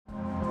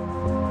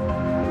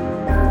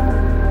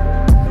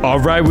All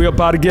right, we're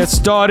about to get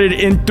started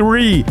in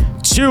 3,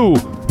 2,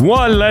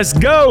 1, let's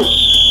go.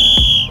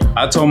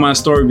 I told my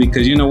story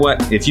because you know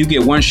what? If you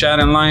get one shot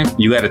in life,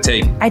 you got to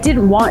take it. I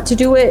didn't want to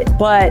do it,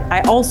 but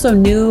I also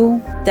knew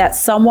that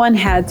someone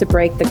had to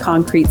break the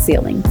concrete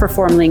ceiling for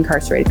formerly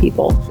incarcerated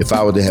people. If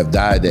I would have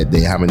died that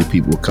day, how many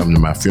people would come to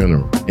my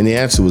funeral? And the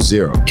answer was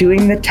 0.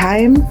 Doing the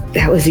time,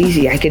 that was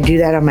easy. I could do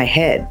that on my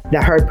head.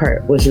 The hard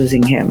part was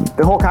losing him.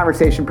 The whole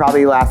conversation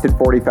probably lasted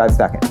 45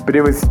 seconds, but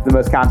it was the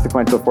most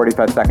consequential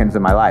 45 seconds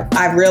of my life.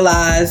 I've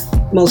realized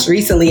most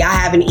recently I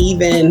haven't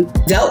even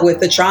dealt with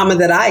the trauma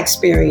that I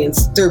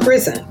experienced through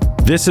prison.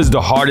 This is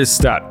The Hardest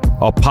Step,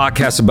 a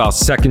podcast about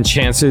second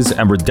chances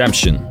and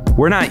redemption.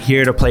 We're not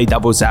here to play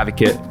devil's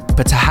advocate,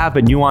 but to have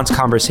a nuanced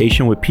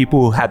conversation with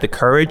people who had the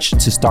courage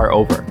to start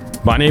over.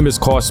 My name is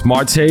Coss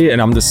Marte,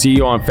 and I'm the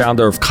CEO and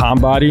founder of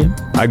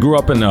CONBODY. I grew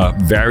up in a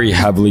very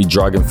heavily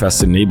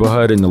drug-infested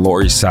neighborhood in the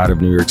Lower East Side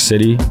of New York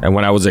City. And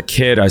when I was a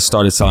kid, I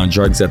started selling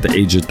drugs at the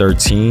age of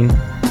 13.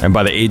 And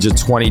by the age of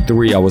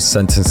 23, I was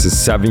sentenced to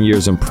 7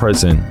 years in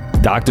prison.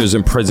 Doctors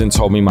in prison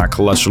told me my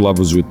cholesterol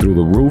levels were through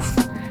the roof.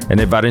 And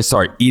if I didn't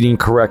start eating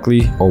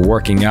correctly or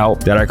working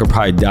out, that I could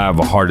probably die of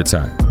a heart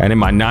attack. And in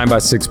my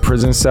 9x6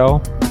 prison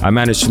cell, I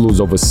managed to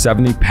lose over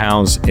 70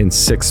 pounds in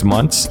 6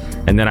 months.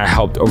 And then I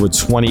helped over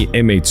 20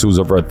 inmates lose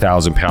over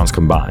 1,000 pounds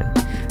combined.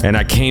 And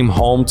I came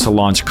home to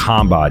launch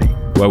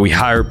CONBODY, where we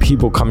hire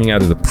people coming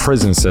out of the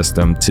prison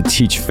system to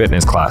teach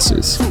fitness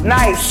classes.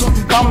 Nice,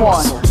 come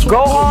on,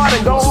 go hard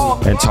and go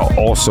home. And to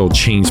also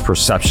change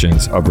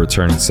perceptions of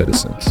returning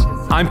citizens.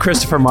 I'm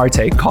Christopher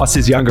Marte,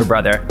 Coss's younger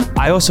brother.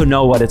 I also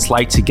know what it's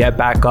like to get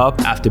back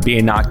up after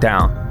being knocked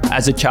down.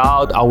 As a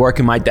child, I'll work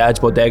in my dad's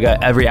bodega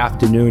every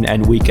afternoon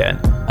and weekend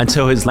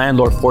until his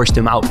landlord forced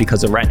him out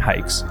because of rent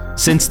hikes.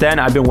 Since then,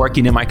 I've been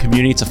working in my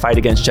community to fight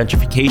against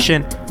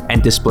gentrification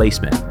and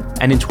displacement.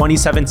 And in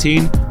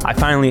 2017, I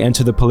finally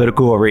entered the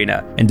political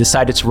arena and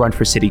decided to run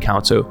for city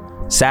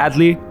council.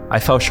 Sadly, I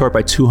fell short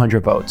by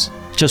 200 votes,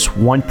 just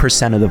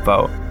 1% of the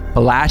vote.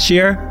 But last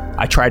year,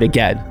 I tried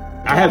again.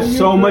 I have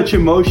so much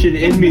emotion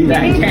in me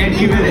that I can't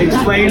even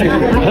explain it.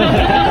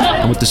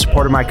 And with the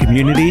support of my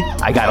community,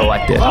 I got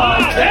elected.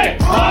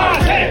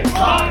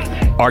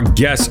 Our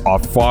guests are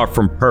far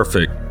from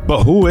perfect,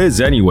 but who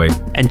is anyway?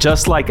 And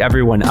just like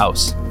everyone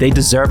else, they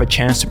deserve a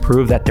chance to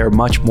prove that they're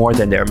much more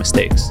than their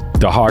mistakes.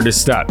 The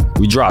Hardest Step.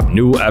 We drop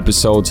new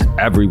episodes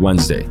every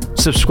Wednesday.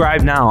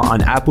 Subscribe now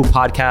on Apple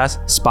Podcasts,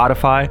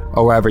 Spotify,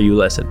 or wherever you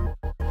listen.